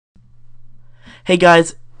Hey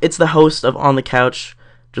guys, it's the host of On the Couch,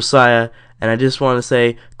 Josiah, and I just want to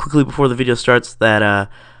say quickly before the video starts that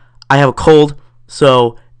I have a cold,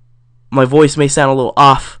 so my voice may sound a little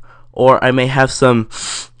off, or I may have some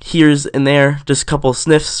here's and there, just a couple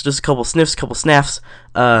sniffs, couple snaps.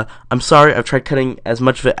 I'm sorry, I've tried cutting as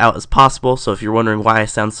much of it out as possible, so if you're wondering why I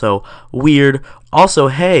sound so weird. Also,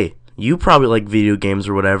 hey, you probably like video games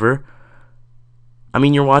or whatever. I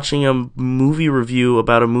mean, you're watching a movie review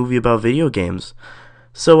about a movie about video games.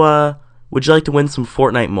 So, would you like to win some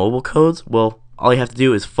Fortnite mobile codes? Well, all you have to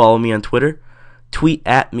do is follow me on Twitter, tweet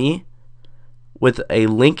at me with a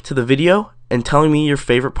link to the video, and telling me your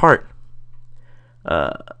favorite part.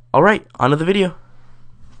 Alright, on to the video.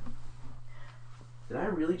 Did I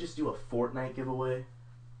really just do a Fortnite giveaway?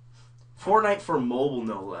 Fortnite for mobile,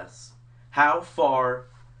 no less. How far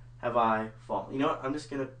have I fallen? You know what? I'm just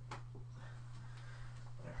gonna...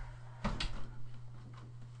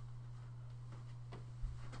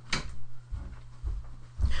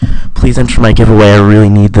 Please enter my giveaway. I really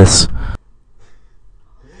need this.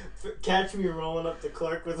 Catch me rolling up to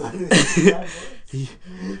Clark with one of these.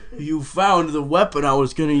 You found the weapon I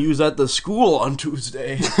was going to use at the school on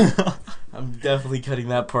Tuesday. I'm definitely cutting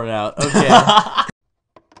that part out. Okay.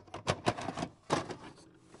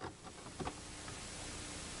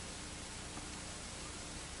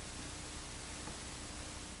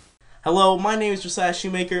 Hello, my name is Josiah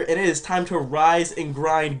Shoemaker, and it is time to rise and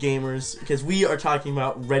grind, gamers, because we are talking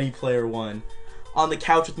about Ready Player One. On the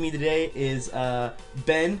couch with me today is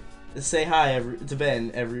Ben. Say hi to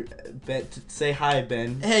Ben. Say hi,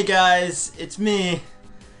 Ben. Hey guys, it's me.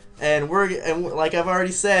 And like I've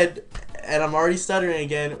already said, and I'm already stuttering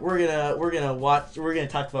again. We're gonna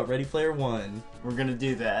talk about Ready Player One. We're gonna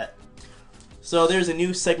do that. So there's a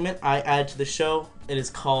new segment I add to the show. It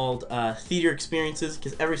is called Theater Experiences,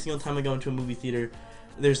 because every single time I go into a movie theater,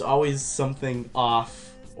 there's always something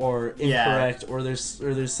off or incorrect, or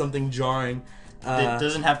there's something jarring. It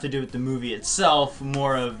doesn't have to do with the movie itself,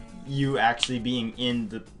 more of you actually being in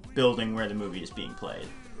the building where the movie is being played.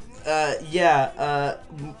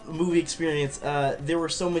 Movie experience. There were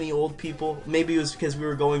so many old people. Maybe it was because we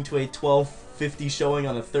were going to a 12:50 showing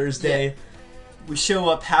on a Thursday. Yeah. We show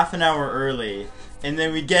up half an hour early, and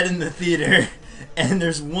then we get in the theater, and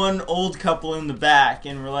there's one old couple in the back,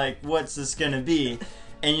 and we're like, what's this gonna be?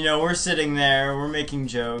 And you know, we're sitting there, we're making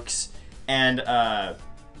jokes, and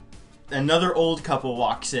another old couple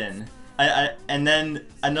walks in. And then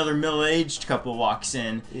another middle-aged couple walks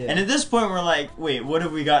in. Yeah. And at this point we're like, wait, what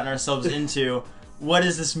have we gotten ourselves into? What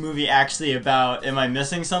is this movie actually about? Am I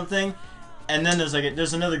missing something? And then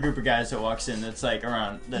there's another group of guys that walks in that's like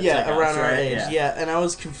around our age. Yeah, and I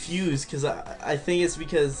was confused because I think it's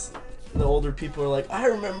because the older people are like, I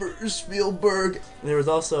remember Spielberg. And there was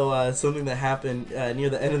also something that happened near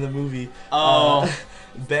the end of the movie. Oh.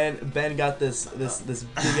 Ben got this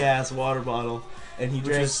big ass water bottle, and he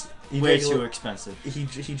drank. Way too expensive.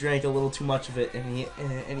 He drank a little too much of it, and he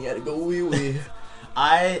had to go wee wee.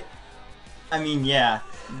 I mean, yeah.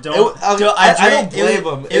 I don't blame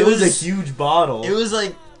him. It was a huge bottle. It was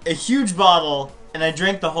like a huge bottle, and I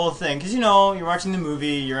drank the whole thing. Because, you know, you're watching the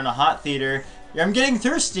movie, you're in a hot theater, I'm getting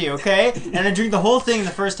thirsty, okay? And I drink the whole thing in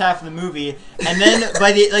the first half of the movie, and then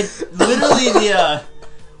by the, like, literally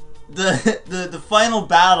the final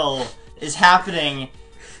battle is happening,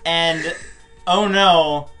 and, oh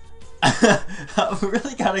no, I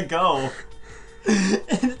really gotta go. And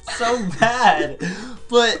it's so bad.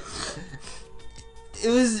 But it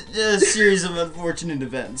was a series of unfortunate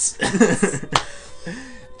events.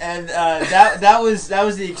 And that was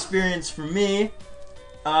the experience for me.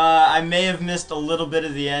 I may have missed a little bit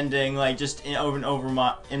of the ending, like just in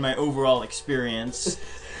my overall experience.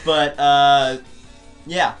 But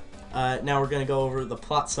yeah. Now we're gonna go over the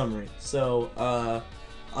plot summary. So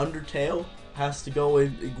Undertale has to go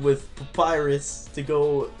with Papyrus to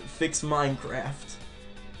go fix Minecraft.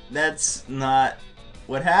 That's not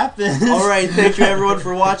what happened. Alright, thank you everyone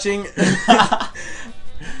for watching. What's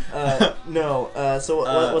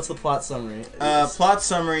the plot summary? Plot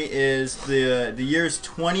summary is the year's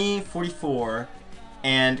 2044,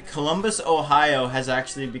 and Columbus, Ohio has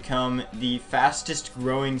actually become the fastest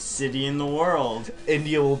growing city in the world.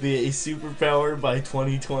 India will be a superpower by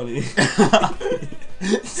 2020.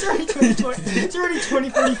 It's already 2020. It's already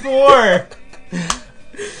 2044.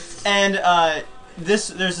 And there's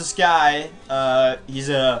this guy. He's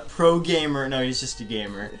a pro gamer. No, he's just a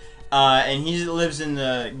gamer. And he lives in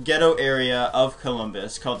the ghetto area of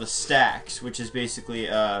Columbus called the Stacks, which is basically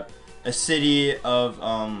a city of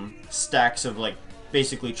stacks of like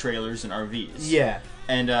basically trailers and RVs. Yeah.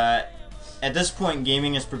 And at this point,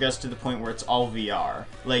 gaming has progressed to the point where it's all VR.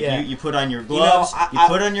 Like, Yeah. you put on your gloves, I- you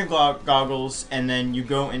put on your goggles, and then you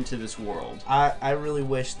go into this world. I really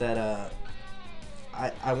wish that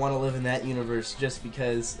I want to live in that universe just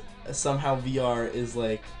because somehow VR is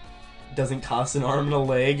like doesn't cost an arm and a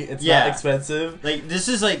leg. It's Yeah. not expensive. Like, this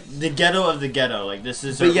is like the ghetto of the ghetto. Like, this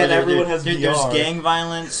is. But yet where everyone has There's VR. gang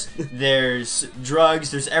violence. There's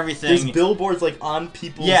drugs. There's everything. There's billboards like on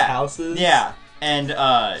people's houses. Yeah, and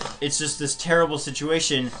it's just this terrible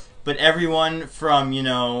situation. But everyone from, you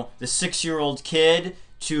know, the 6-year-old kid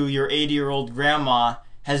to your 80-year-old grandma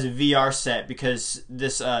has a VR set because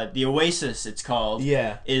this the Oasis, it's called,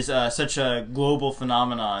 Yeah. is such a global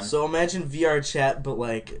phenomenon. So imagine VR chat, but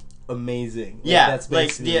like amazing. Like, Yeah, that's like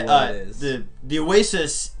basically what it is. the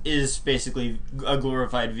Oasis is basically a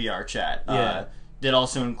glorified VR chat. Yeah. That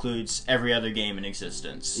also includes every other game in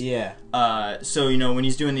existence. Yeah. So you know, when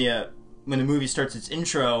he's doing the when the movie starts its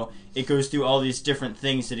intro, it goes through all these different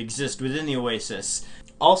things that exist within the Oasis.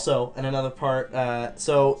 Also, and another part,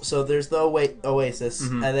 so there's the Oasis,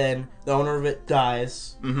 and then the owner of it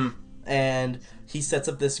dies, and he sets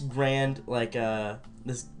up this grand, like,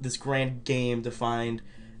 this grand game to find,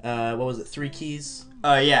 what was it, 3 keys?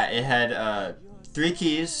 Yeah, it had 3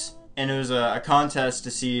 keys, and it was a contest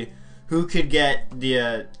to see who could get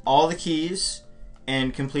the all the keys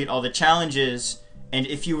and complete all the challenges. And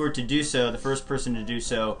if you were to do so, the first person to do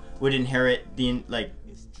so would inherit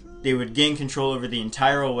they would gain control over the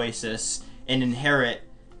entire Oasis and inherit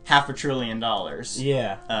 $500 billion.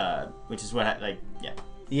 Yeah. Which is what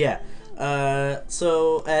Yeah.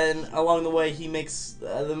 So, and along the way, he makes,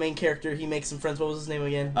 the main character, he makes some friends. What was his name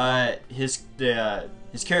again? His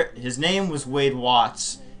name was Wade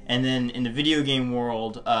Watts, and then in the video game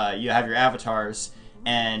world, you have your avatars.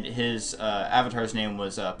 And his avatar's name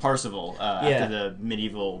was Parzival, after the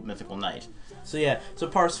medieval mythical knight. So yeah, so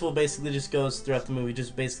Parsifal basically just goes throughout the movie,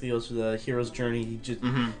 just basically goes through the hero's journey. He just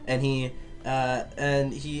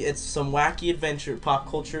and he it's some wacky adventure, pop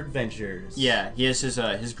culture adventures. Yeah, he has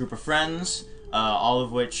his group of friends, all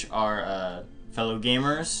of which are fellow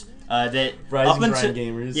gamers. That Rising grind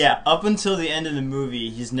gamers. Yeah, up until the end of the movie,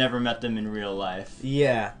 he's never met them in real life.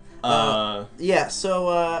 Yeah. Yeah.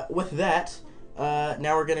 So with that.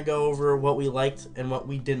 Now we're gonna go over what we liked and what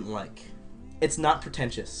we didn't like. It's not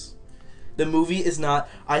pretentious. The movie is not.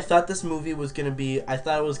 I thought this movie was gonna be. I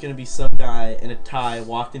thought it was gonna be some guy in a tie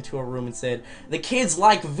walked into a room and said, "The kids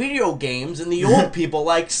like video games and the old people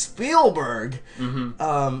like Spielberg."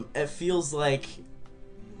 It feels like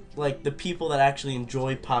the people that actually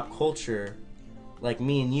enjoy pop culture, like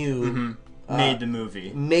me and you, made the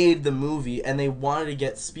movie, and they wanted to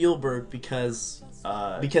get Spielberg because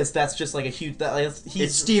that's just like a huge.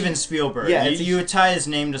 It's Steven Spielberg. Yeah, you tie his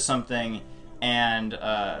name to something, and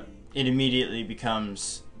it immediately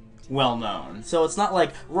becomes well known. So it's not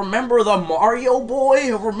like, remember the Mario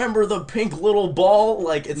boy? Remember the pink little ball?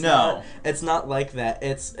 Like, it's not. It's not like that.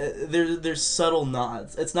 It's there's subtle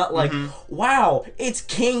nods. It's not like, wow, it's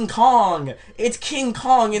King Kong. It's King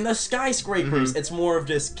Kong in the skyscrapers. It's more of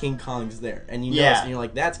just King Kong's there, and you know, and you're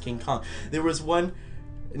like, that's King Kong. There was one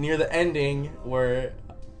near the ending where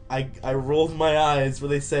I rolled my eyes where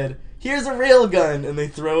they said, "Here's a rail gun," and they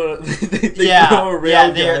throw it. They throw a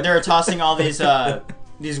rail gun. They're tossing all these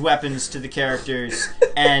these weapons to the characters,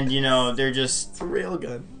 and you know they're just it's a rail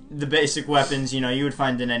gun. The basic weapons you would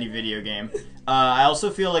find in any video game. I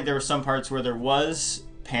also feel like there were some parts where there was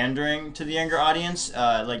pandering to the younger audience,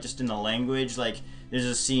 like just in the language, like. There's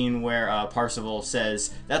a scene where Parzival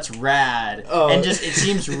says, "That's rad," and just it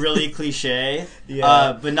seems really cliche.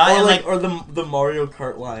 Yeah, but not or the Mario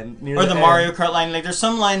Kart line, or the Mario Kart line. Like there's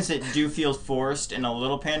some lines that do feel forced and a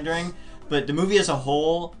little pandering, but the movie as a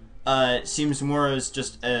whole seems more as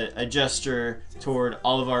just a gesture toward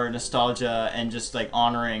all of our nostalgia and just like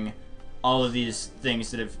honoring all of these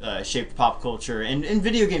things that have shaped pop culture and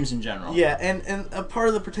video games in general. Yeah, and a part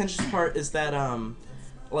of the pretentious part is that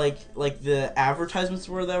like the advertisements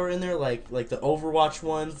that were in there, like the Overwatch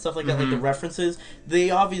one, stuff like that, like the references, they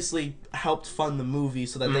obviously helped fund the movie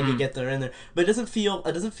so that they could get there in there. But it doesn't feel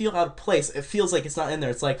out of place. It feels like it's not in there.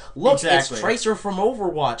 It's like, look, it's Tracer from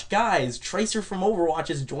Overwatch, guys. Tracer from Overwatch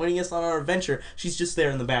is joining us on our adventure. She's just there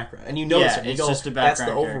in the background, and you notice her. And you go, just a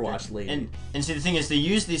background. That's the Overwatch lady. And see, the thing is, they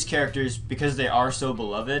use these characters because they are so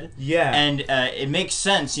beloved. Yeah. And it makes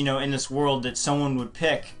sense, in this world that someone would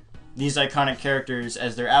pick these iconic characters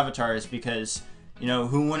as their avatars because,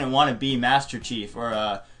 who wouldn't want to be Master Chief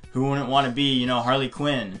or who wouldn't want to be, Harley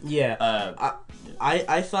Quinn? Yeah.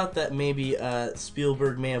 I thought that maybe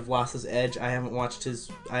Spielberg may have lost his edge. I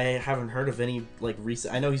haven't heard of any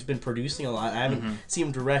recent. I know he's been producing a lot. I haven't seen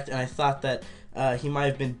him direct, and I thought that he might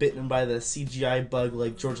have been bitten by the CGI bug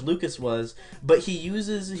like George Lucas was, but he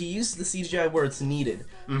uses the CGI where it's needed.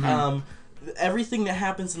 Everything that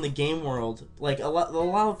happens in the game world, like a lot of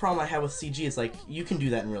the problem I have with CG is like you can do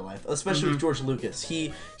that in real life, especially with George Lucas.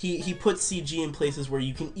 He puts CG in places where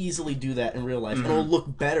you can easily do that in real life, and it'll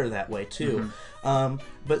look better that way too.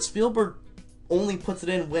 But Spielberg only puts it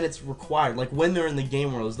in when it's required, like when they're in the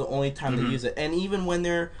game world is the only time they use it, and even when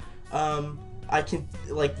they're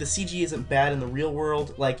the CG isn't bad in the real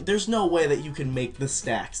world. Like, there's no way that you can make the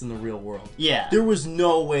stacks in the real world. Yeah. There was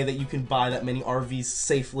no way that you can buy that many RVs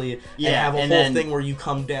safely and have a whole thing where you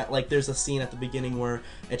come down. Like, there's a scene at the beginning where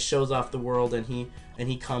it shows off the world and he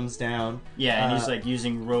comes down. Yeah, and he's like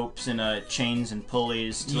using ropes and chains and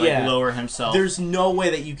pulleys to like lower himself. There's no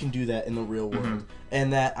way that you can do that in the real world.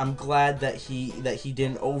 And that I'm glad that he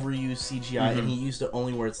didn't overuse CGI and he used it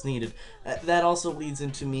only where it's needed. That also leads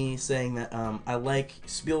into me saying that I like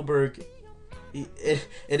Spielberg. It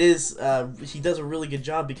is he does a really good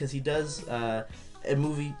job because he does a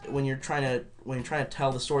movie when you're trying to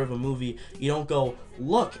tell the story of a movie, you don't go,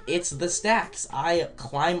 look, it's the stacks, I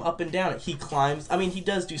climb up and down it. He climbs. I mean, he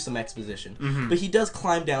does do some exposition, but he does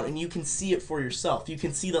climb down, and you can see it for yourself. You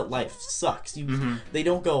can see that life sucks. They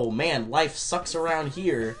don't go, man, life sucks around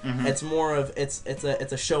here. It's more of it's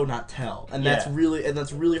a show not tell, and that's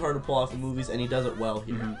really hard to pull off in movies, and he does it well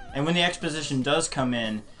here. And when the exposition does come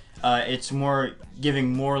in, it's more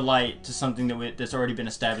giving more light to something that's already been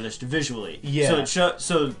established visually. Yeah.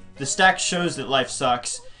 So the stack shows that life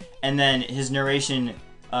sucks, and then his narration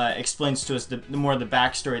explains to us the more the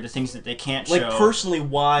backstory, the things that they can't show. Like personally,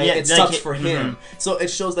 why it sucks for him. So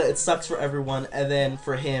it shows that it sucks for everyone, and then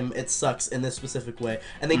for him, it sucks in this specific way.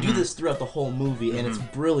 And they do this throughout the whole movie, and it's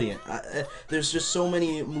brilliant. There's just so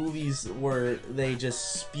many movies where they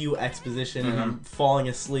just spew exposition, and I'm falling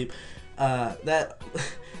asleep.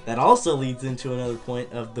 That also leads into another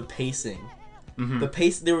point of the pacing. The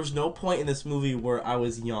pace. There was no point in this movie where I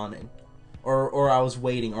was yawning, or I was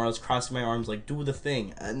waiting, or I was crossing my arms like, do the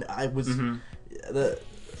thing. And I was the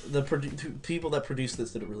people that produced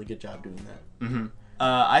this did a really good job doing that.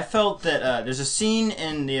 I felt that there's a scene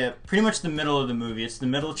in the pretty much the middle of the movie. It's the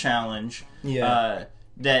middle challenge.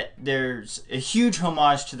 That there's a huge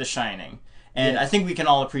homage to The Shining, and I think we can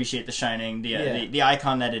all appreciate The Shining, the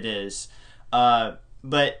icon that it is.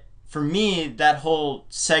 But for me, that whole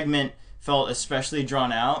segment felt especially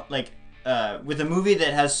drawn out. Like, with a movie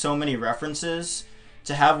that has so many references,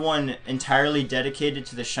 to have one entirely dedicated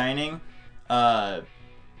to The Shining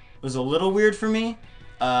was a little weird for me,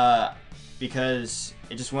 because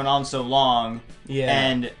it just went on so long,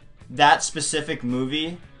 and that specific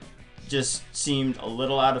movie just seemed a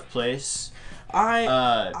little out of place.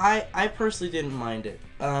 I personally didn't mind it.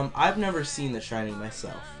 I've never seen The Shining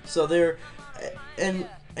myself, so there. And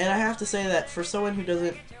I have to say that for someone who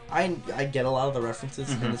doesn't, I get a lot of the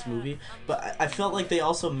references in this movie, but I felt like they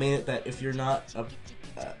also made it that if you're not a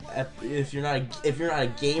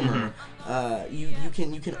gamer, you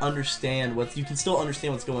can understand you can still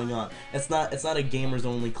understand what's going on. It's not a gamers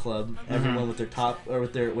only club. Everyone with their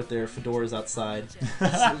with their fedoras outside,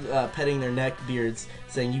 petting their neck beards,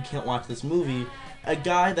 saying you can't watch this movie. A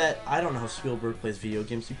guy that I don't know if Spielberg plays video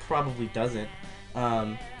games. He probably doesn't.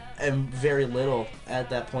 And very little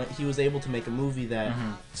at that point. He was able to make a movie that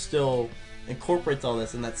still incorporates all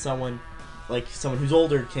this, and that someone who's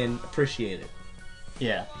older can appreciate it.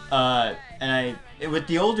 Yeah, and with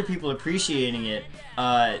the older people appreciating it,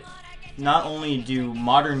 not only do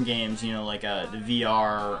modern games, like the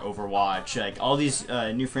VR, Overwatch, like all these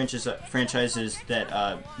new franchises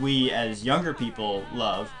that we as younger people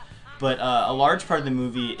love, but a large part of the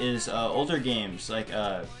movie is older games like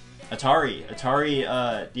Atari.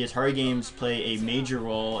 The Atari games play a major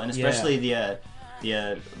role, and especially the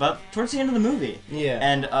about towards the end of the movie.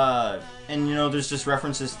 And there's just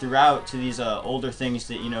references throughout to these older things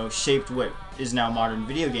that shaped what is now modern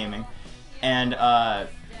video gaming, and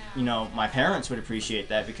my parents would appreciate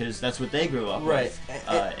that because that's what they grew up with,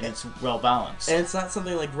 and it's well balanced. And it's not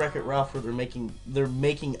something like Wreck-It Ralph where they're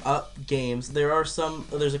making up games. There's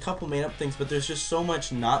a couple made up things, but there's just so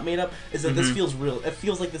much not made up. Is that this feels real? It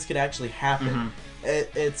feels like this could actually happen.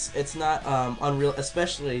 It's not unreal,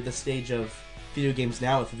 especially the stage of video games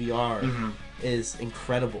now with VR is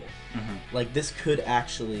incredible. Like, this could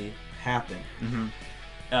actually happen.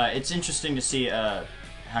 It's interesting to see how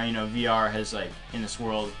VR has, like, in this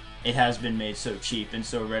world, it has been made so cheap and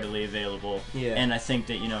so readily available. And I think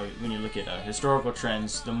that when you look at historical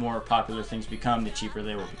trends, the more popular things become, the cheaper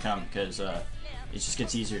they will become, because it just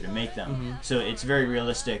gets easier to make them. So it's very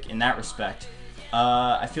realistic in that respect.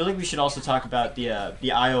 I feel like we should also talk about the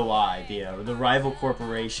IOI, the rival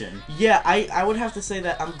corporation. Yeah, I would have to say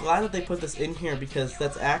that I'm glad that they put this in here because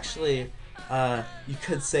that's actually, you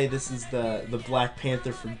could say this is the Black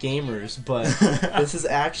Panther for gamers, but this is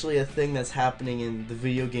actually a thing that's happening in the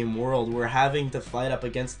video game world. We're having to fight up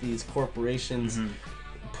against these corporations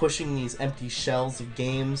pushing these empty shells of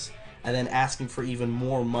games and then asking for even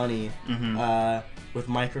more money with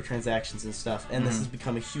microtransactions and stuff. And this has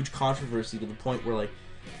become a huge controversy to the point where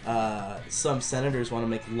some senators want to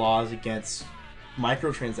make laws against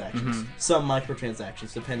microtransactions, some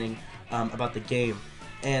microtransactions, depending about the game.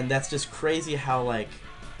 And that's just crazy how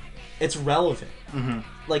it's relevant.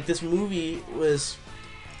 Like this movie was,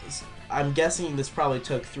 I'm guessing this probably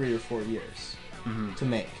took 3 or 4 years to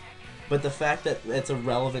make. But the fact that it's a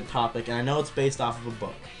relevant topic, and I know it's based off of a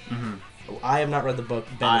book. I have not read the book.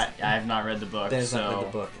 I have not read the book. Ben has not read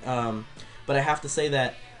the book. But I have to say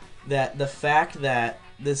that the fact that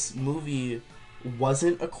this movie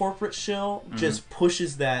wasn't a corporate shill just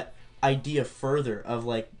pushes that idea further of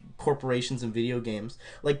corporations and video games.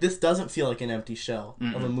 This doesn't feel like an empty shell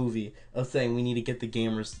of a movie of saying we need to get the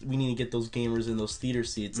gamers, we need to get those gamers in those theater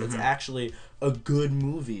seats. It's actually a good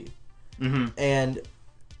movie.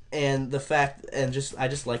 And the fact, and I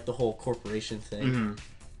just like the whole corporation thing.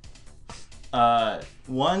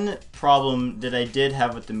 One problem that I did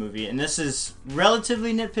have with the movie, and this is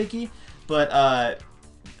relatively nitpicky, but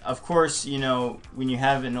of course, when you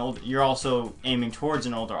have you're also aiming towards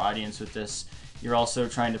an older audience with this. You're also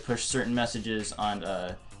trying to push certain messages on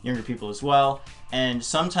younger people as well. And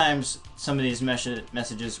sometimes some of these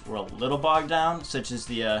messages were a little bogged down, such as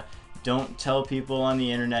the don't tell people on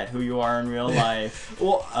the internet who you are in real life.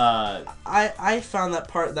 Well, I found that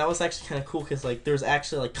part, that was actually kind of cool because there's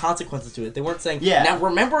actually consequences to it. They weren't saying, now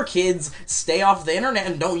remember kids, stay off the internet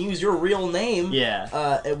and don't use your real name.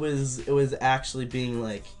 Yeah. It was actually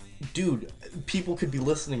being dude, people could be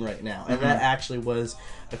listening right now, and that actually was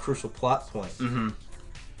a crucial plot point.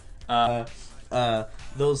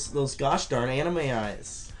 Those gosh darn anime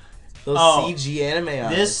eyes. Those CG anime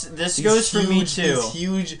eyes. This goes for me too.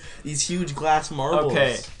 These huge glass marbles.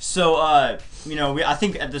 Okay, so I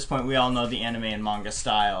think at this point we all know the anime and manga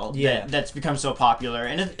style. Yeah. That's become so popular,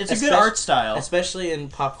 and it's a good art style, especially in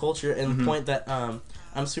pop culture. And the point that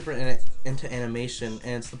I'm super into animation,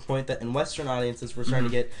 and it's the point that in Western audiences we're starting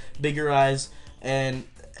to get bigger eyes, and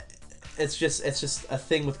it's just a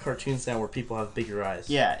thing with cartoons now where people have bigger eyes.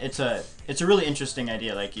 Yeah, it's a really interesting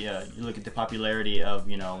idea. You look at the popularity of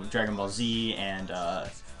Dragon Ball Z and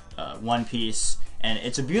One Piece, and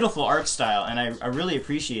it's a beautiful art style, and I really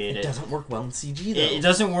appreciate it. It doesn't work well in CG though. It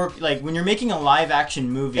doesn't work when you're making a live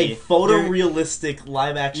action movie, a photorealistic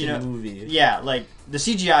live action movie. Yeah, the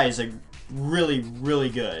CGI is really, really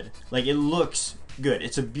good. It looks good.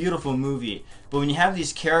 It's a beautiful movie. But when you have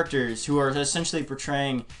these characters who are essentially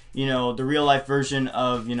portraying, the real life version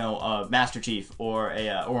of, a Master Chief or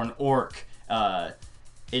an orc,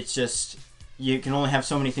 it's just you can only have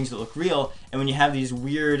so many things that look real. And when you have these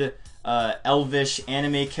weird, elvish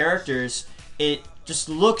anime characters, it just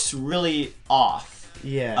looks really off.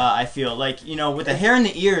 Yeah. I feel with the hair and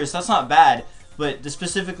the ears, that's not bad. But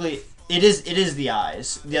specifically, it is the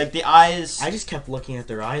eyes. The eyes. I just kept looking at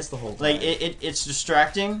their eyes the whole time. It's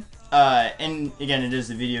distracting. And again, it is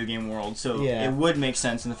the video game world, so it would make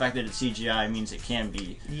sense. And the fact that it's CGI means it can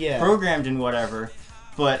be programmed and whatever.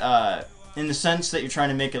 But in the sense that you're trying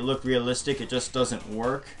to make it look realistic, it just doesn't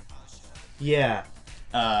work. Yeah.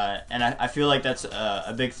 And I feel like that's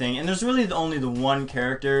a big thing. And there's really only the one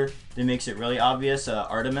character that makes it really obvious,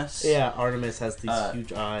 Artemis. Yeah, Artemis has these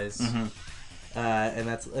huge eyes. And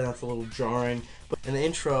that's a little jarring. But in the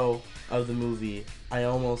intro of the movie, I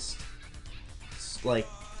almost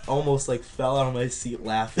fell out of my seat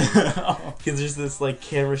laughing because there's this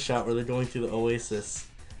camera shot where they're going through the Oasis,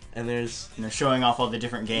 and they're showing off all the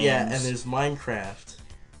different games. Yeah, and there's Minecraft.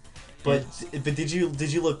 But did you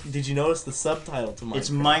notice the subtitle to Minecraft? It's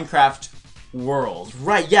Minecraft World.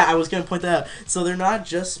 Right. Yeah, I was gonna point that out. So they're not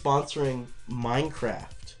just sponsoring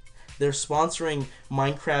Minecraft. They're sponsoring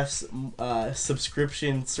Minecraft's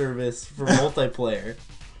subscription service for multiplayer,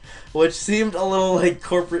 which seemed a little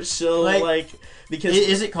corporate shill, because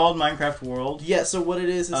is it called Minecraft World? Yeah. So what it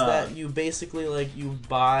is that you basically you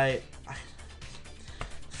buy.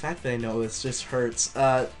 The fact that I know this just hurts.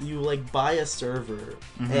 You buy a server,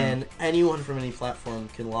 and anyone from any platform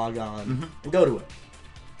can log on and go to it.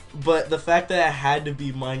 But the fact that it had to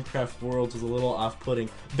be Minecraft Worlds was a little off-putting.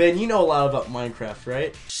 Ben, you know a lot about Minecraft,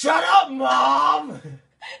 right? Shut up, Mom!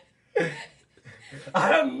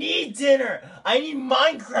 I don't need dinner. I need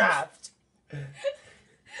Minecraft.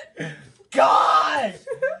 God!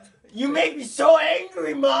 You make me so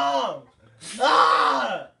angry, Mom!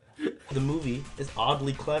 Ah! The movie is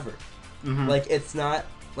oddly clever. Mhm. Like, it's not,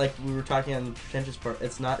 like we were talking on the pretentious part,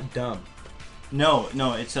 it's not dumb. No,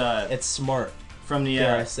 it's It's smart, from the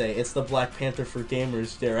dare I say. It's the Black Panther for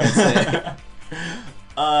gamers, dare I say.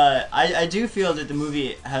 I do feel that the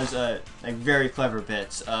movie has like very clever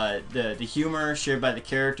bits. The humor shared by the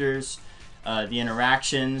characters, the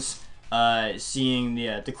interactions, seeing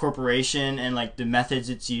the corporation and like the methods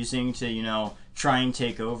it's using to try and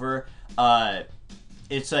take over.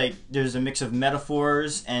 It's like there's a mix of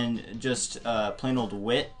metaphors and just plain old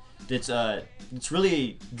wit. It's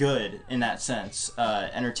really good in that sense.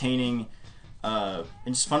 Entertaining and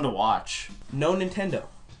just fun to watch. No Nintendo.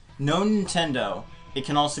 No Nintendo. It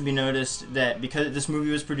can also be noticed that because this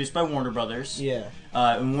movie was produced by Warner Brothers, Yeah.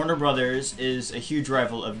 and Warner Brothers is a huge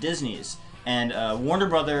rival of Disney's. And Warner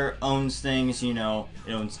Brother owns things, it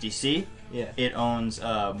owns DC, Yeah. it owns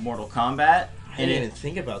Mortal Kombat, I and didn't even it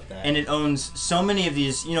think about that. and it owns so many of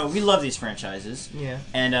these. We love these franchises, Yeah.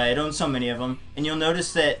 and it owns so many of them. And you'll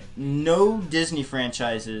notice that no Disney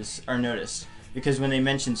franchises are noticed. Because when they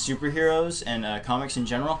mention superheroes and comics in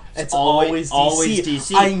general, It's always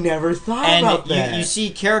DC. I never thought about that. And you see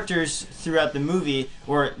characters throughout the movie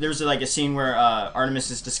where there's like a scene where Artemis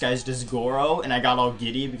is disguised as Goro, and I got all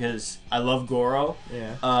giddy because I love Goro.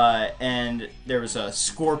 Yeah. And there was a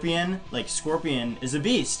Scorpion. Like, Scorpion is a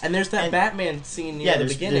beast. And there's that Batman scene near the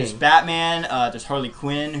beginning. There's Batman. There's Harley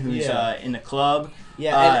Quinn, who's in the club.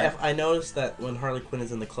 Yeah, and if I noticed that when Harley Quinn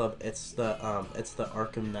is in the club, it's the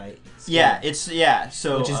Arkham Knight. Skin,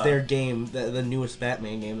 so which is their game, the newest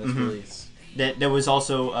Batman game that's released. That was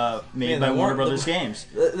also made by Warner Brothers Games.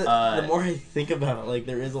 The more I think about it, like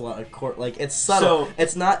there is a lot of it's subtle. So,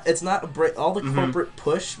 it's not all the corporate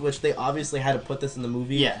push, which they obviously had to put this in the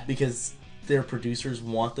movie, because their producers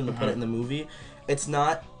want them to put it in the movie. It's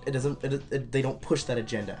not. It doesn't. They don't push that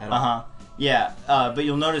agenda at all. Yeah, but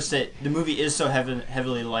you'll notice that the movie is so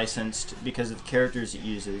heavily licensed because of the characters it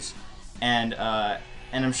uses, and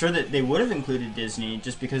I'm sure that they would have included Disney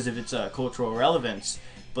just because of its cultural relevance.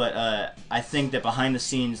 But I think that behind the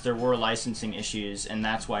scenes there were licensing issues, and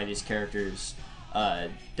that's why these characters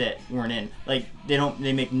that weren't in, like,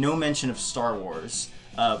 they make no mention of Star Wars,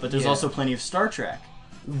 but there's also plenty of Star Trek.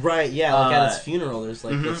 Right. Yeah. Like at his funeral, there's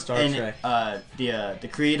like the Star Trek. The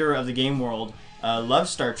creator of the game world loves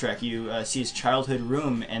Star Trek. You see his childhood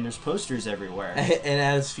room, and there's posters everywhere. And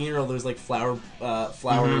at his funeral, there's like flower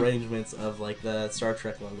arrangements of like the Star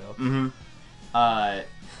Trek logo.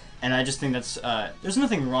 And I just think that's there's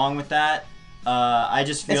nothing wrong with that. I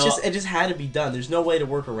just feel it just had to be done. There's no way to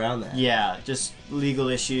work around that. Yeah, just legal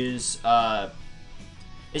issues.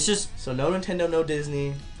 It's just so no Nintendo, no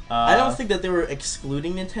Disney. I don't think that they were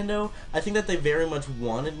excluding Nintendo. I think that they very much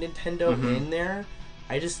wanted Nintendo in there.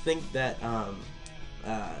 I just think that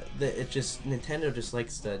Nintendo just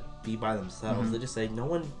likes to be by themselves. They just say no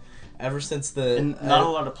one ever since the and not a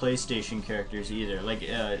lot of PlayStation characters either. Like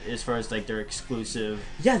as far as like their exclusive.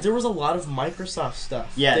 Yeah, there was a lot of Microsoft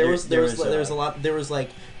stuff. Yeah, there was a lot. There was like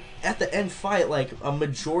at the end fight, like a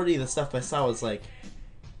majority of the stuff I saw was like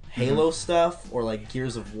Halo stuff or like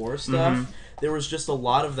Gears of War stuff. There was just a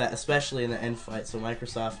lot of that, especially in the end fight. So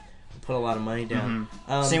Microsoft put a lot of money down.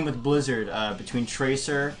 Same with Blizzard. Between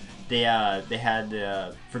Tracer, they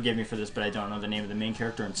had forgive me for this, but I don't know the name of the main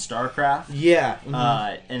character in StarCraft. Yeah.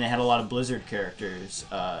 And they had a lot of Blizzard characters.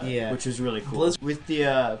 Which was really cool. With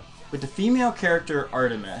the female character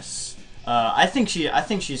Artemis. I think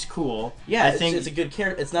she's cool. Yeah, it's a good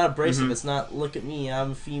character. It's not abrasive. It's not look at me,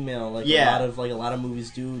 I'm female. Like a lot of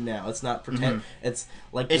movies do now. It's not pretend. It's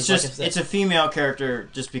like it's just it's a female character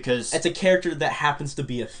just because it's a character that happens to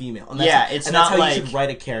be a female. And that's not how like you should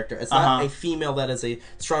write a character. It's not a female that is a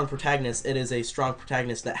strong protagonist. It is a strong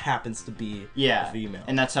protagonist that happens to be a female.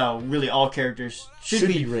 And that's how really all characters should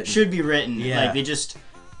be written. Yeah. Like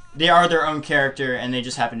they are their own character and they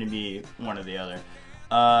just happen to be one or the other.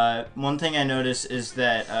 One thing I noticed is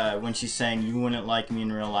that when she's saying you wouldn't like me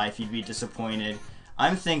in real life, you'd be disappointed.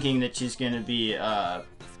 I'm thinking that she's gonna be a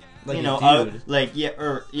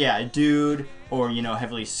dude, or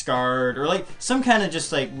heavily scarred, or like some kind of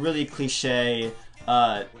just like really cliche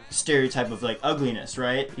stereotype of like ugliness,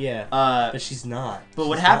 right? Yeah. But she's not. But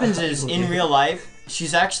what happens is in real life,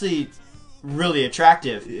 she's actually really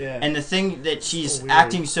attractive. Yeah. And the thing that she's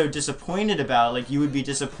acting so disappointed about, like you would be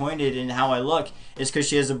disappointed in how I look, is because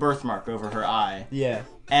she has a birthmark over her eye. Yeah.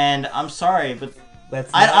 And I'm sorry, but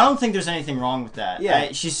I don't think there's anything wrong with that.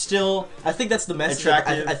 Yeah. She's still I think that's the message.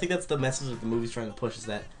 Attractive. I think that's the message that the movie's trying to push, is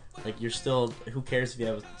that Like, you're still, who cares if you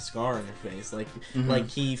have a scar on your face? Like, Mhm. like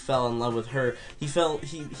he fell in love with her.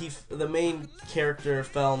 The main character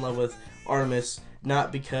fell in love with Artemis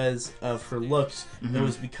not because of her looks. Mhm. It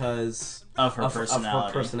was because Of her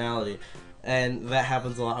personality. And that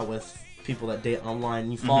happens a lot with people that date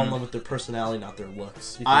online. You fall in Mhm. love with their personality, not their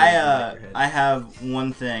looks. I have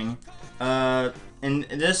one thing, and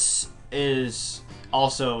this is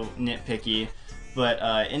also nitpicky,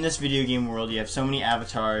 but in this video game world, you have so many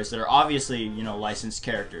avatars that are obviously, you know, licensed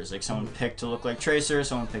characters. Like someone picked to look like Tracer,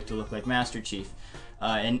 someone picked to look like Master Chief,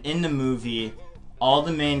 and in the movie, all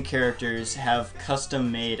the main characters have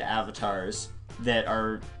custom-made avatars that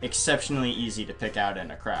are exceptionally easy to pick out in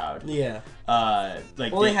a crowd. Yeah.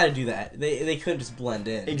 Like Well, they had to do that. They couldn't just blend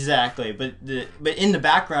in. Exactly, but in the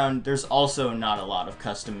background, there's also not a lot of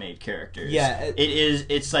custom-made characters. Yeah,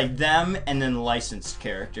 it's like them and then licensed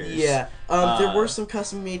characters. Yeah, there were some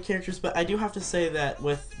custom-made characters, but I do have to say that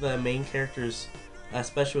with the main characters,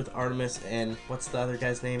 especially with Artemis and what's the other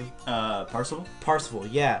guy's name? Parsifal. Parsifal.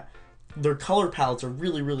 Yeah, their color palettes are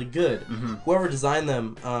really, really good. Mm-hmm. Whoever designed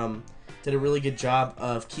them did a really good job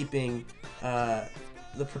of keeping the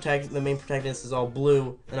main protagonist is all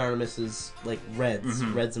blue and Artemis is like reds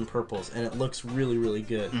and purples, and it looks really, really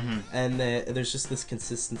good. And there's just this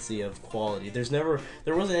consistency of quality.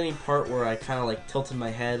 There wasn't any part where I kind of like tilted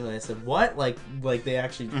my head and I said, what? Like they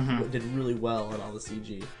actually did really well on all the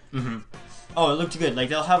CG. Oh, it looked good. Like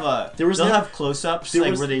they'll have have close-ups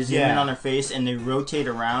like where they zoom in on their face and they rotate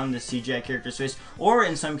around the CGI character's face, or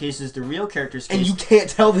in some cases the real character's face. And you can't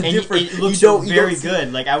tell the and difference. It looks very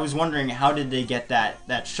good. Like I was wondering how did they get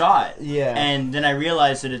that shot? Yeah. And then I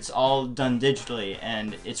realized that it's all done digitally,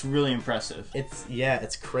 and it's really impressive.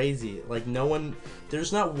 It's crazy. Like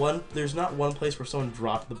there's not one place where someone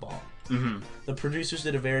dropped the ball. The producers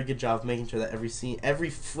did a very good job of making sure that every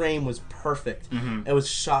frame was perfect. It was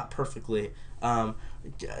shot perfectly.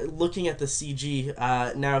 Looking at the CG,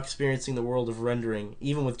 now experiencing the world of rendering,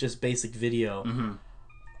 even with just basic video,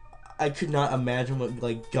 I could not imagine what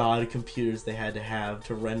like god computers they had to have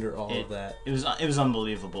to render all of that. It was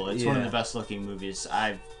unbelievable. It's one of the best looking movies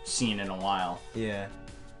I've seen in a while. Yeah.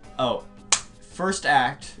 Oh, first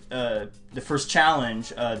act, the first challenge,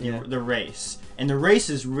 the race. And the race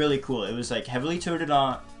is really cool. It was like heavily toted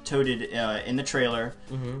in the trailer,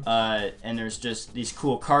 and there's just these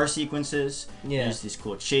cool car sequences. Yeah. There's these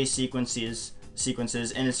cool chase sequences,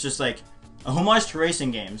 and it's just like a homage to racing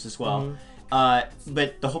games as well.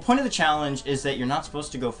 But the whole point of the challenge is that you're not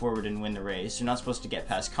supposed to go forward and win the race. You're not supposed to get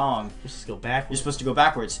past Kong. You're supposed to go backwards. You're supposed to go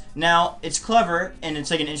backwards. Now, it's clever, and it's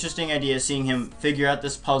like an interesting idea seeing him figure out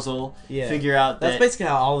this puzzle, figure out that... That's basically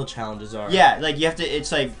how all the challenges are. Yeah, like you have to...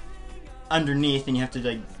 It's like underneath, and you have to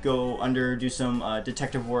like go under, do some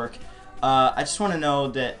detective work. I just want to know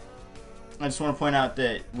that... I just want to point out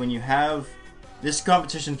that when you have... This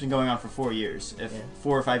competition's been going on for 4 years,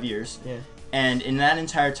 4 or 5 years. Yeah. And in that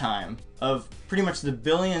entire time, of pretty much the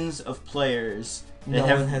billions of players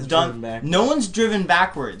that no one's driven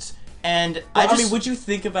backwards. And I mean, would you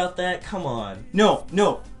think about that? Come on.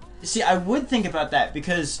 No. See, I would think about that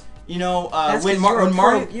because you know when Mario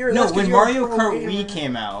Kart Wii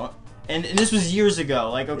came out, and this was years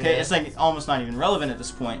ago. Like, okay, it's like almost not even relevant at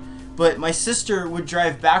this point. But my sister would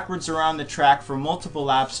drive backwards around the track for multiple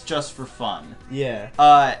laps just for fun. Yeah.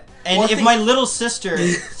 If my little sister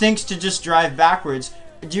thinks to just drive backwards,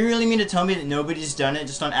 do you really mean to tell me that nobody's done it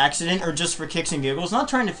just on accident or just for kicks and giggles? Not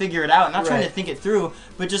trying to figure it out, not trying to think it through,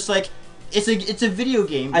 but just like it's a video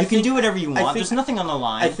game. You can do whatever you want. There's nothing on the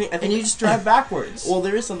line, and you just drive backwards. Well,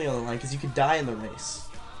 there is something on the line because you could die in the race,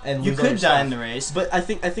 and you could die in the race. But I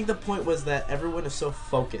think the point was that everyone is so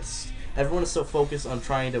focused. Everyone is so focused on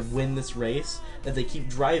trying to win this race that they keep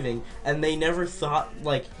driving, and they never thought,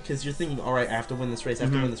 like, because you're thinking, all right, I have to win this race, I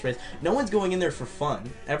have to win this race. No one's going in there for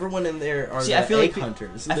fun. Everyone in there are egg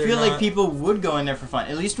hunters. I feel like people would go in there for fun.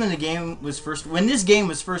 At least when this game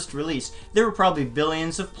was first released, there were probably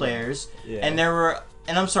billions of players, and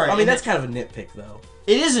I'm sorry. I mean, that's kind of a nitpick, though.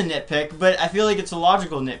 It is a nitpick, but I feel like it's a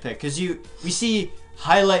logical nitpick, because we see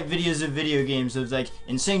highlight videos of video games of, like,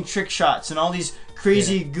 insane trick shots and all these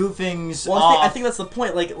crazy goofings. Well, I think that's the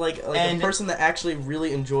point. Like a person that actually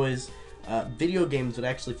really enjoys video games would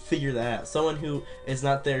actually figure that out. Someone who is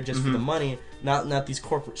not there just for the money, not these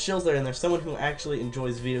corporate shills that are in there. Someone who actually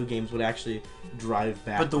enjoys video games would actually drive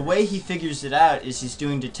back. But the way he figures it out is he's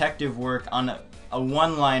doing detective work on a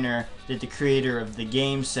one-liner that the creator of the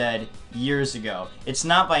game said years ago. It's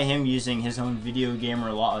not by him using his own video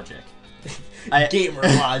gamer logic. Gamer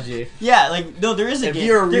logic. Yeah, like no, there is a. If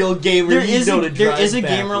you're a real gamer, there is a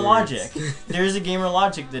gamer logic. There is a gamer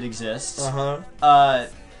logic that exists.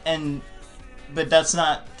 And but that's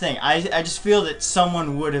not the thing. I just feel that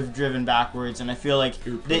someone would have driven backwards, and I feel like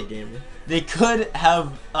they could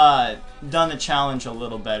have done the challenge a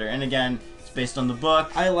little better. And again, it's based on the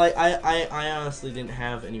book. I honestly didn't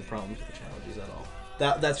have any problems with the challenges at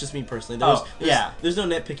all. That's just me personally. There's no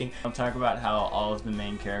nitpicking. I'll talk about how all of the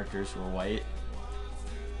main characters were white.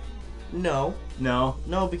 No,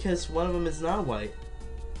 because one of them is not white.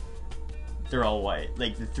 They're all white.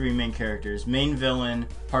 Like the three main characters, main villain,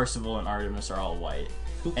 Parzival, and Artemis are all white.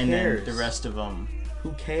 Who cares? And then the rest of them.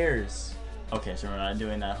 Who cares? Okay, so we're not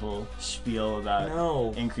doing that whole spiel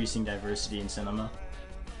about increasing diversity in cinema.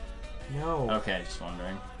 No. Okay, just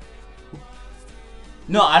wondering.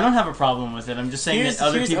 No, I don't have a problem with it. I'm just saying that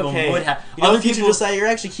other people would have. You know, people decide you're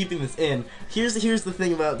actually keeping this in. Here's the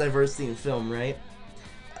thing about diversity in film, right?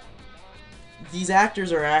 These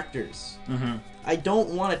actors are actors. Mm-hmm. I don't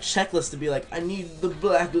want a checklist to be like, I need the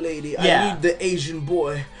black lady, I need the Asian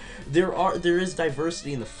boy. There is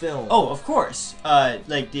diversity in the film. Oh, of course.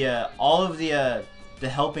 Like all of the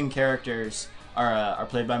helping characters are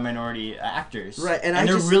played by minority actors. Right, and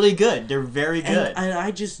they're really good. They're very good. And I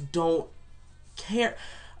just don't care.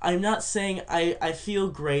 I'm not saying I feel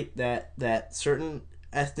great that certain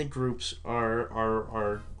ethnic groups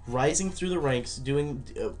are rising through the ranks,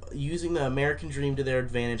 using the American dream to their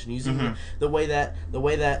advantage, and using the way that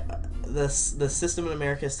the system in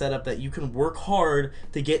America is set up, that you can work hard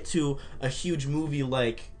to get to a huge movie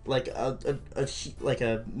like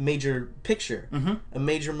a major picture, a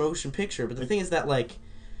major motion picture. But the thing is that, like,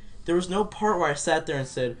 there was no part where I sat there and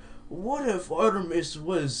said, "What if Artemis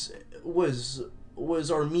was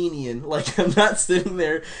Armenian?" Like, I'm not sitting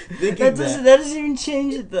there thinking that. That doesn't even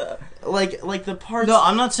change it, though. Like the parts. No,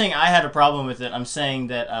 I'm not saying I had a problem with it. I'm saying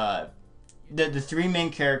that the three main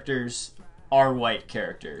characters are white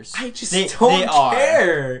characters. I just don't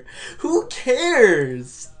care. Who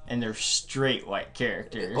cares? And they're straight white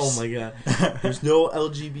characters. Oh my god. There's no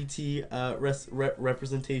LGBT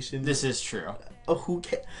representation. This is true. Oh,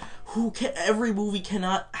 who every movie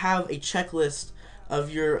cannot have a checklist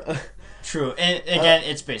of your. True, and again,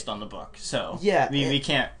 it's based on the book, so we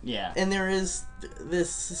can't. Yeah, and there is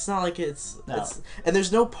this. It's not like it's and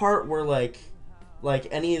there's no part where like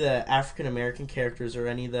any of the African American characters or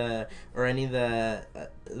any of the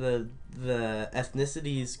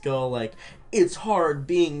ethnicities go like, it's hard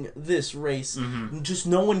being this race. Just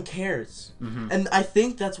no one cares. And I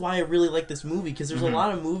think that's why I really like this movie, because there's a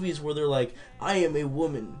lot of movies where they're like, I am a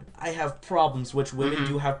woman, I have problems, which women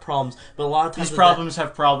do have problems, but a lot of times these problems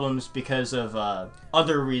have problems because of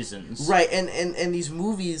other reasons. Right, and these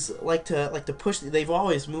movies like to push.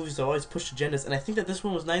 Movies have always pushed agendas, and I think that this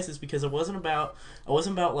one was nice, is because it wasn't about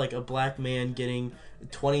like a black man getting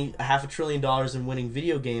 $500 billion and winning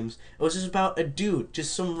video games. It was just about a dude,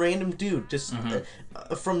 just some random dude, just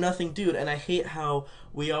from nothing dude. And I hate how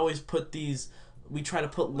we always we try to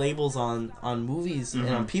put labels on movies and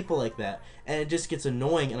on people like that, and it just gets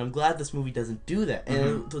annoying. And I'm glad this movie doesn't do that.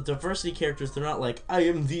 And the diversity characters, they're not like, I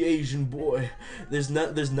am the Asian boy. There's none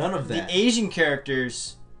of that. The Asian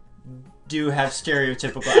characters do have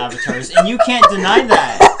stereotypical avatars, and you can't deny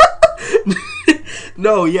that.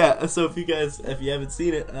 No, yeah. So if you haven't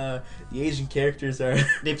seen it, the Asian characters are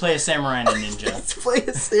they play a samurai and a ninja. They play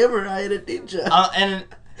a samurai and a ninja.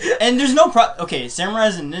 And there's no okay,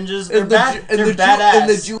 samurais and ninjas, they're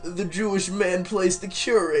badass. And the Jewish man plays the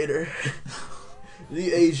curator.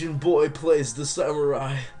 The Asian boy plays the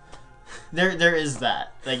samurai. There is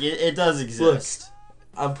that. Like, it does exist.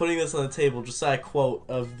 Look, I'm putting this on the table. Josiah quote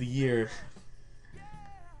of the year.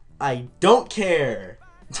 I don't care.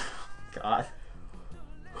 God.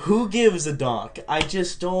 Who gives a donk? I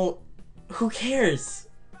just don't. Who cares?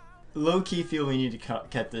 Low-key feel we need to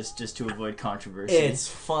cut this just to avoid controversy. It's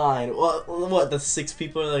fine. Well, what, the 6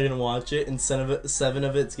 people that are going to watch it, and 7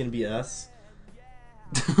 of it's going to be us?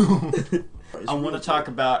 I want to talk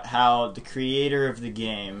about how the creator of the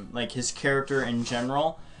game, like his character in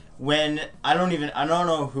general, I don't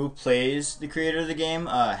know who plays the creator of the game.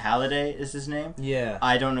 Halliday is his name. Yeah.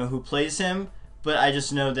 I don't know who plays him, but I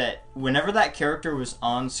just know that whenever that character was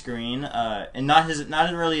on screen, and not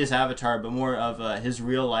really his avatar, but more of his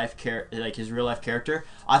real life character,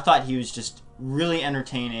 I thought he was just really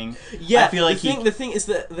entertaining. Yeah, I feel like the thing is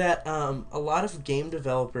that a lot of game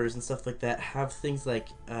developers and stuff like that have things like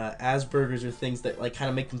Asperger's, or things that like kind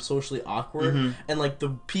of make them socially awkward, and like the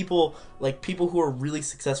people who are really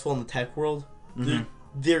successful in the tech world,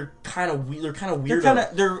 they're kind of weird. They're kind of weird.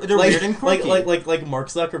 They're weird and quirky. Like Mark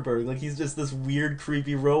Zuckerberg. Like he's just this weird,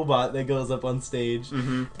 creepy robot that goes up on stage.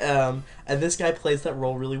 And this guy plays that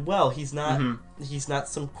role really well. He's not he's not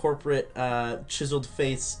some corporate chiseled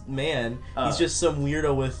face man. He's just some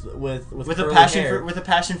weirdo with a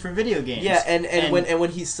passion for video games. Yeah, and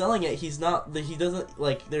when he's selling it, he doesn't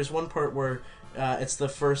like. There's one part where it's the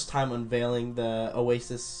first time unveiling the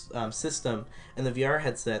Oasis system and the VR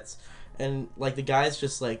headsets, and like the guy's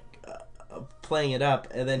just like playing it up,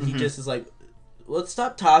 and then he just is like, let's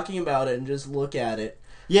stop talking about it and just look at it.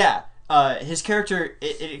 Yeah. His character,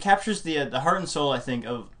 it captures the heart and soul, I think,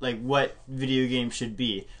 of like what video games should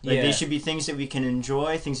be. Like they should be things that we can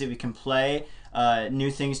enjoy, things that we can play,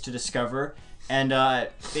 new things to discover, and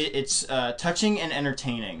it's touching and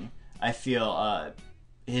entertaining. I feel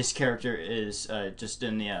his character is just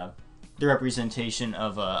in the representation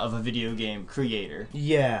of a video game creator.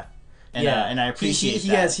 Yeah, and I appreciate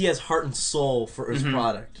that. He has heart and soul for his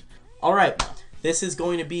product. All right. This is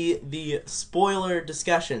going to be the spoiler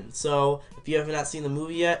discussion. So, if you have not seen the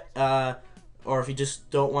movie yet, or if you just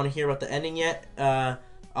don't want to hear about the ending yet,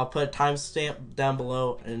 I'll put a timestamp down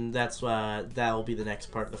below, and that will be the next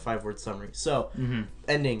part of the 5-word summary. So,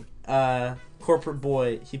 ending. Corporate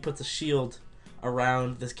boy, he puts a shield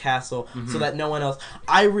around this castle so that no one else.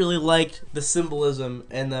 I really liked the symbolism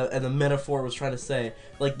and the metaphor it was trying to say.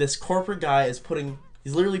 Like, this corporate guy is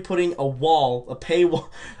he's literally putting a paywall,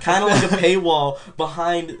 kind of like a paywall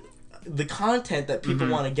behind the content that people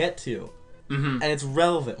want to get to, and it's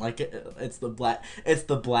relevant. Like it's the Black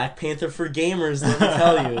Panther for gamers. Let me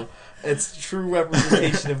tell you, it's true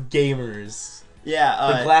representation of gamers.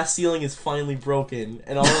 Yeah, the glass ceiling is finally broken,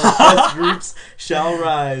 and all the oppressed groups shall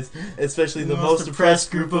rise, especially the most oppressed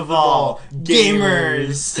group of all,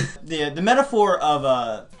 gamers. The metaphor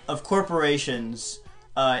of corporations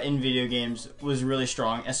in video games was really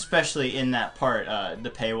strong, especially in that part, the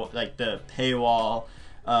paywall.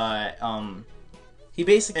 He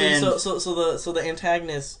basically so the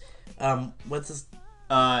antagonist, what's his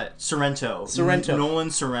Sorrento. Nolan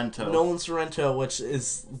Sorrento, which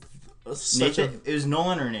is such Nathan? It was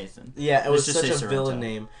Nolan or Nathan? Yeah, it was such a villain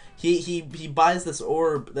name. He buys this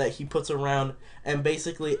orb that he puts around, and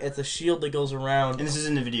basically it's a shield that goes around. And this is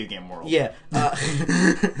in the video game world. Yeah,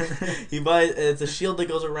 it's a shield that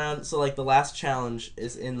goes around. So like the last challenge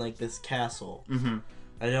is in like this castle. I'm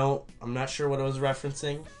not sure what it was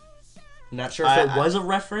referencing. I'm not sure if it was a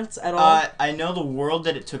reference at all. I know the world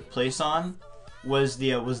that it took place on was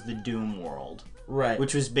the Doom world, right?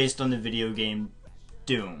 Which was based on the video game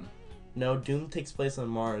Doom. No, Doom takes place on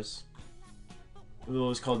Mars. It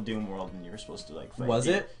was called Doom World, and you were supposed to like fight. Was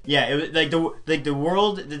it? Yeah, it was like the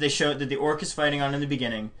world that they showed that the orc is fighting on in the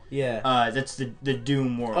beginning. Yeah. That's the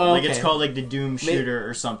Doom world. Oh, like it's called like the Doom shooter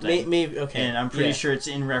or something. Maybe okay. And I'm pretty sure it's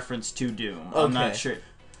in reference to Doom. Okay. I'm not sure.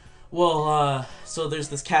 Well, so there's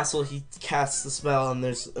this castle. He casts the spell, and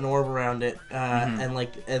there's an orb around it,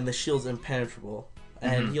 and the shield's impenetrable.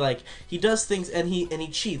 And he does things, and he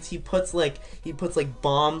cheats. He puts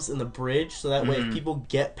bombs in the bridge, so that way if people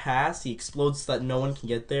get past, he explodes so that no one can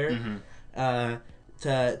get there. To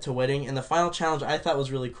winning. And the final challenge I thought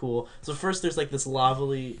was really cool. So first there's like this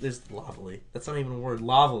lavally. That's not even a word.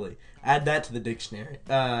 Lavally. Add that to the dictionary.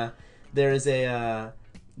 There's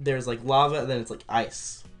like lava, and then it's like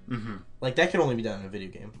ice. Like that could only be done in a video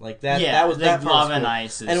game. Like that. Yeah, that was that lava cool. and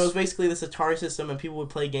ice. And it was basically this Atari system, and people would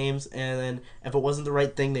play games, and then if it wasn't the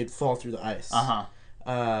right thing, they'd fall through the ice.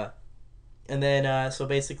 And then so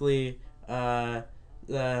basically,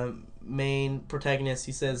 the main protagonist,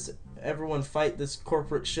 he says, "Everyone fight this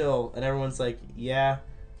corporate shill," and everyone's like, "Yeah."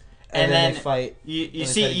 And then they fight. You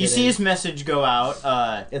see his message go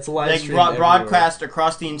out. It's live broadcast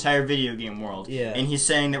across the entire video game world. Yeah. And he's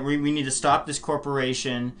saying that we need to stop this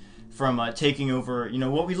corporation from taking over,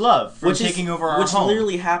 what we love, from taking over our home. Which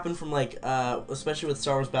literally happened from like, especially with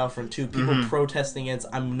Star Wars Battlefront 2, people protesting against,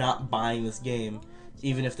 I'm not buying this game.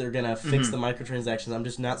 Even if they're gonna fix the microtransactions, I'm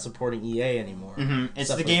just not supporting EA anymore.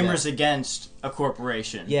 It's the gamers against a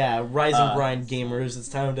corporation. Yeah, rise and grind, gamers. It's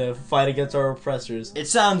time to fight against our oppressors. It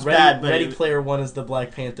sounds bad, but Ready Player One is the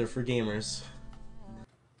Black Panther for gamers.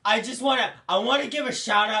 I want to give a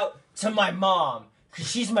shout out to my mom, because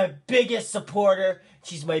she's my biggest supporter.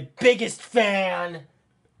 She's my biggest fan.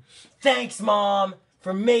 Thanks, Mom,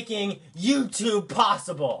 for making YouTube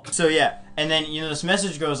possible. So yeah, and then this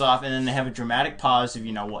message goes off, and then they have a dramatic pause of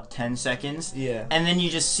 10 seconds. Yeah. And then you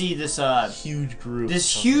just see this huge group.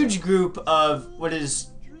 This huge group of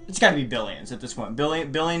it's got to be billions at this point.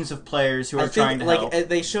 Billions of players who are trying to help.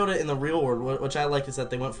 They showed it in the real world. What I like is that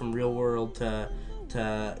they went from real world to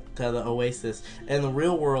to the Oasis. And in the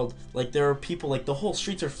real world, like, there are people, like, the whole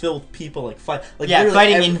streets are filled with people, like,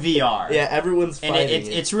 fighting in VR. Yeah, everyone's and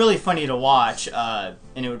fighting. it's really funny to watch, and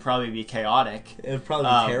it would probably be chaotic. It would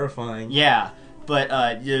probably be terrifying. Yeah, but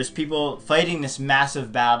there's people fighting this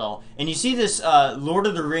massive battle, and you see this Lord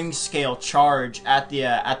of the Rings scale charge at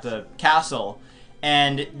the castle,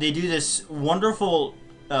 and they do this wonderful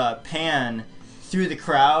pan through the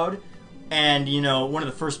crowd. And, you know, one of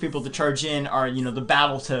the first people to charge in are, you know, the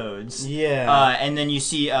Battletoads. Yeah. And then you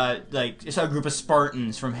see, like, it's a group of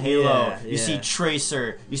Spartans from Halo. Yeah, you see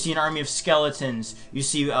Tracer. You see an army of skeletons. You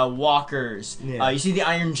see walkers. Yeah. You see the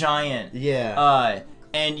Iron Giant. Yeah.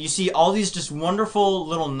 And you see all these just wonderful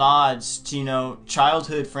little nods to, you know,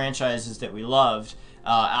 childhood franchises that we loved.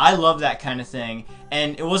 I love that kind of thing.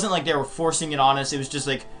 And it wasn't like they were forcing it on us. It was just,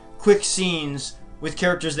 like, quick scenes with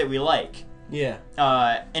characters that we like. Yeah.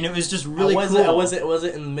 And it was just really cool. It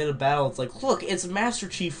wasn't in the middle of battle. It's like, look, it's Master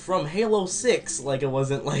Chief from Halo 6. Like, it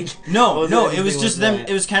wasn't like... No, it was just them.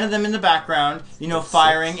 It was kind of them in the background, you know,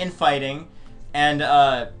 firing and fighting. And,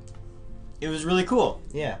 it was really cool.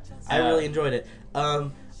 Yeah. I really enjoyed it.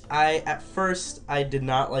 At first, I did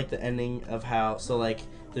not like the ending of how... So, like,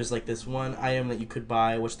 there's, like, this one item that you could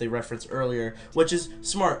buy, which they referenced earlier, which is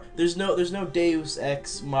smart. There's no Deus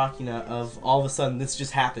Ex Machina of all of a sudden this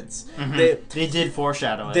just happens. Mm-hmm. They did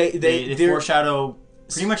foreshadow it. They foreshadow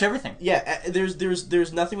pretty much everything. Yeah,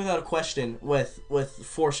 there's nothing without a question with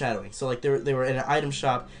foreshadowing. So, like, they were in an item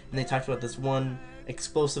shop, and they talked about this one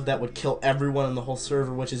explosive that would kill everyone in the whole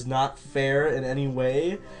server, which is not fair in any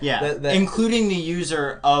way. Yeah, including the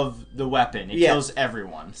user of the weapon. It kills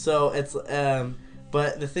everyone. So, it's...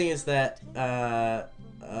 But the thing is that, God,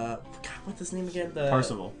 what's his name again?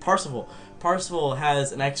 Parzival. Parzival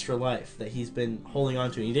has an extra life that he's been holding on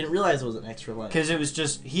to, and he didn't realize it was an extra life. Because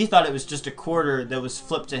he thought it was just a quarter that was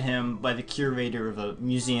flipped to him by the curator of a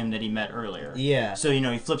museum that he met earlier. Yeah. So, you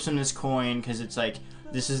know, he flips him this coin because it's like,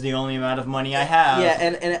 this is the only amount of money I have. Yeah,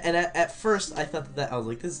 and at first I thought that I was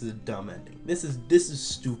like, this is a dumb ending. This is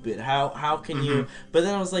stupid. How can you? But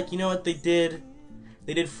then I was like, you know what? They did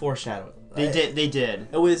foreshadow it. They did.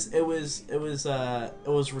 It was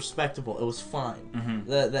respectable. It was fine.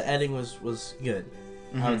 The ending was good.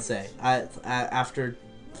 I would say. I after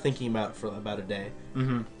thinking about it for about a day.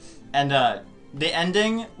 And the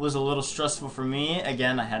ending was a little stressful for me.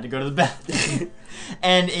 Again, I had to go to the bathroom,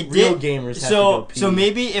 and it Real did. gamers have to go pee. So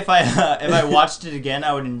maybe if I watched it again,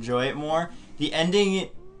 I would enjoy it more. The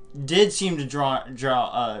ending did seem to draw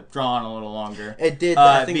on a little longer. It did.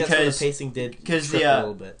 I think because that's where the pacing did trip a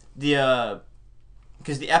little bit.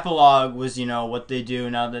 Because the epilogue was, you know, what they do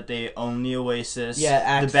now that they own the Oasis.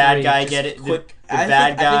 Yeah, the bad guy getting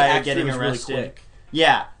arrested. Really quick.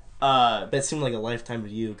 Yeah. But it seemed like a lifetime to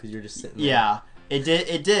you because you're just sitting there. Yeah, it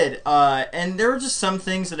did. And there were just some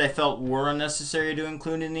things that I felt were unnecessary to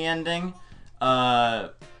include in the ending.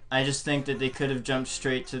 I just think that they could have jumped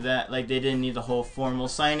straight to that. Like, they didn't need the whole formal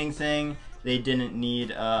signing thing. They didn't need,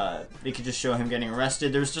 they could just show him getting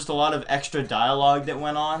arrested. There was just a lot of extra dialogue that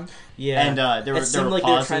went on. Yeah. And it seemed like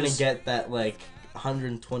they were trying to get that, like,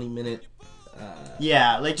 120-minute...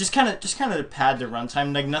 yeah, like, just kind of to pad the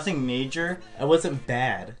runtime. Like, nothing major. It wasn't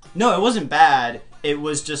bad. No, it wasn't bad. It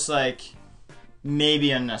was just, like,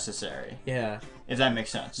 maybe unnecessary. Yeah. If that makes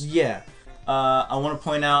sense. Yeah. I want to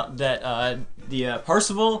point out that the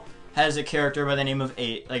Parzival has a character by the name of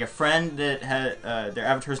H, like a friend that had their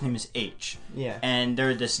avatar's name is H. Yeah. And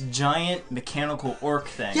they're this giant mechanical orc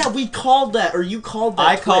thing. Yeah, we called that, or you called that.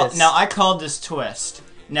 I called this twist.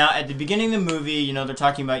 Now, at the beginning of the movie, you know, they're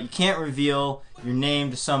talking about you can't reveal your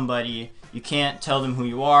name to somebody, you can't tell them who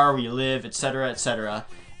you are, where you live, etc., etc.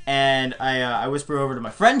 And I whisper over to my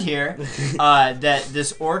friend here that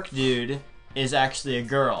this orc dude is actually a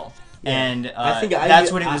girl. Yeah. And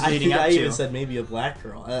that's what it was leading up to. I even said maybe a black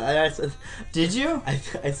girl. I said, did you?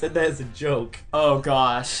 I said that as a joke. Oh,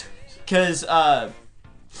 gosh. Because,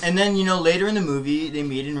 and then, you know, later in the movie, they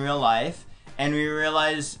meet in real life, and we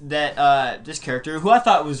realized that this character, who I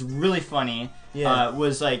thought was really funny,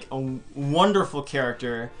 was, like, a wonderful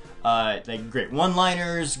character. Like, great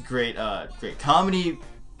one-liners, great comedy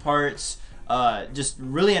parts, just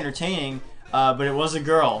really entertaining, but it was a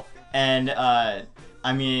girl. And,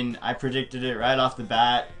 I mean, I predicted it right off the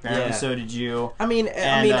bat. Apparently, so did you. I mean,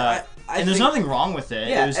 and there's nothing wrong with it.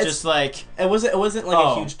 Yeah, it was just like it wasn't like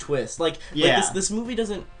a huge twist. Like this movie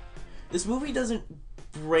doesn't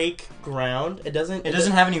break ground. It doesn't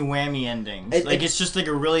have any whammy endings. It's just like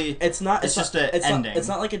a really. It's just an ending. It's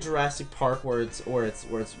not like a Jurassic Park where it's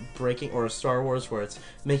breaking, or a Star Wars where it's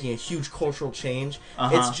making a huge cultural change.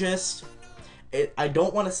 It's just. I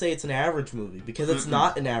don't want to say it's an average movie because it's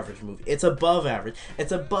not an average movie. It's above average.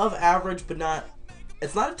 It's above average, but not.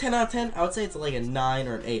 It's not a 10 out of 10. I would say it's like a 9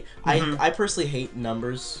 or an 8. I personally hate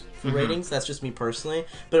numbers for ratings. That's just me personally.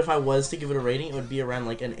 But if I was to give it a rating, it would be around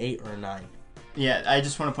like an 8 or a 9. Yeah, I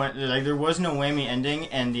just want to point like there was no whammy ending,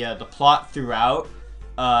 and the plot throughout.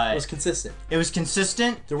 It was consistent. It was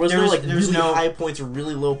consistent. There was no really high points or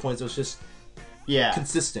really low points. It was just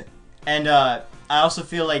consistent. And I also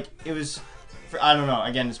feel like it was. I don't know.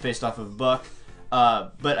 Again, it's based off of a book,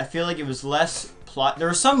 but I feel like it was less plot. There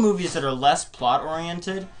are some movies that are less plot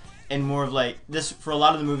oriented and more of like this. For a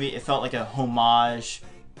lot of the movie, it felt like a homage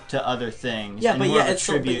to other things. Yeah, and but more yeah, of a it's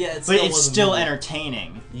tribute. still, it's still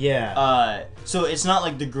entertaining. Yeah. So it's not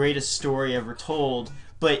like the greatest story ever told.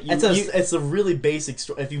 But it's a really basic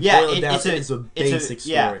story. If you boil it down, it's a basic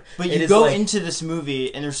story. Yeah, but you go into this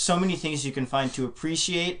movie, and there's so many things you can find to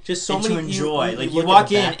appreciate, just so and many to enjoy. You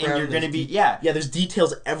walk in, and you're gonna be there's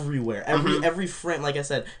details everywhere. Every frame, like I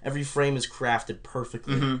said, every frame is crafted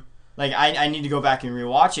perfectly. Like I need to go back and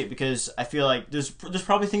rewatch it because I feel like there's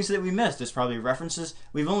probably things that we missed. There's probably references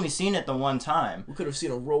we've only seen it the one time. We could have seen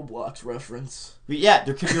a Roblox reference. But yeah,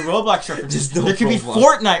 there could be Roblox references. There could be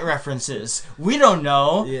Fortnite references. We don't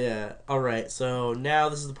know. Yeah. All right. So now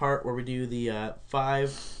this is the part where we do the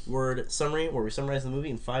 5-word summary, where we summarize the movie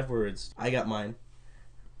in 5 words. I got mine.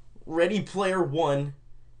 Ready Player One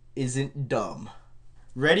isn't dumb.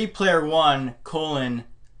 Ready Player One: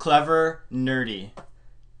 clever, nerdy.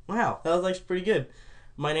 Wow, that was actually pretty good.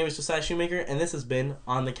 My name is Josiah Shoemaker, and this has been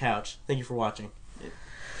On the Couch. Thank you for watching.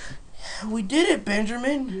 We did it,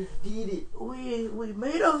 Benjamin. We did it. We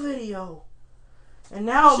made a video. And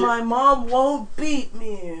now my mom won't beat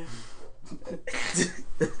me.